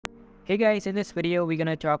Hey guys, in this video we're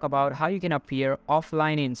gonna talk about how you can appear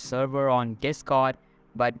offline in server on Discord.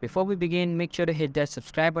 But before we begin, make sure to hit that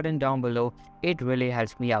subscribe button down below. It really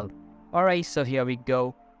helps me out. Alright, so here we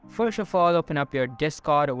go. First of all, open up your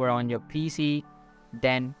Discord over on your PC.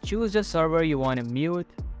 Then choose the server you want to mute.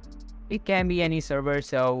 It can be any server,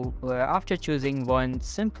 so after choosing one,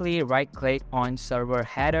 simply right click on server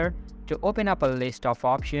header to open up a list of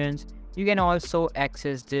options. You can also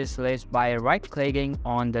access this list by right-clicking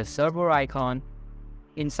on the server icon.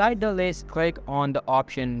 Inside the list, click on the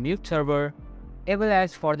option Mute Server. It will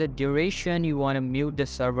ask for the duration you want to mute the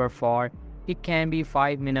server for. It can be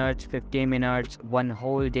 5 minutes, 15 minutes, one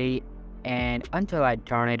whole day, and until I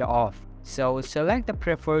turn it off. So select the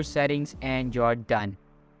preferred settings and you're done.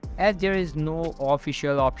 As there is no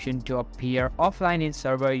official option to appear offline in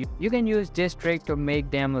server, you can use this trick to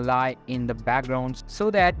make them lie in the background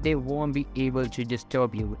so that they won't be able to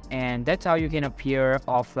disturb you. And that's how you can appear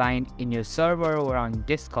offline in your server or on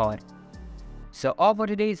Discord. So all for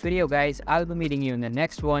today's video guys, I'll be meeting you in the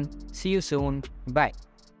next one. See you soon. Bye.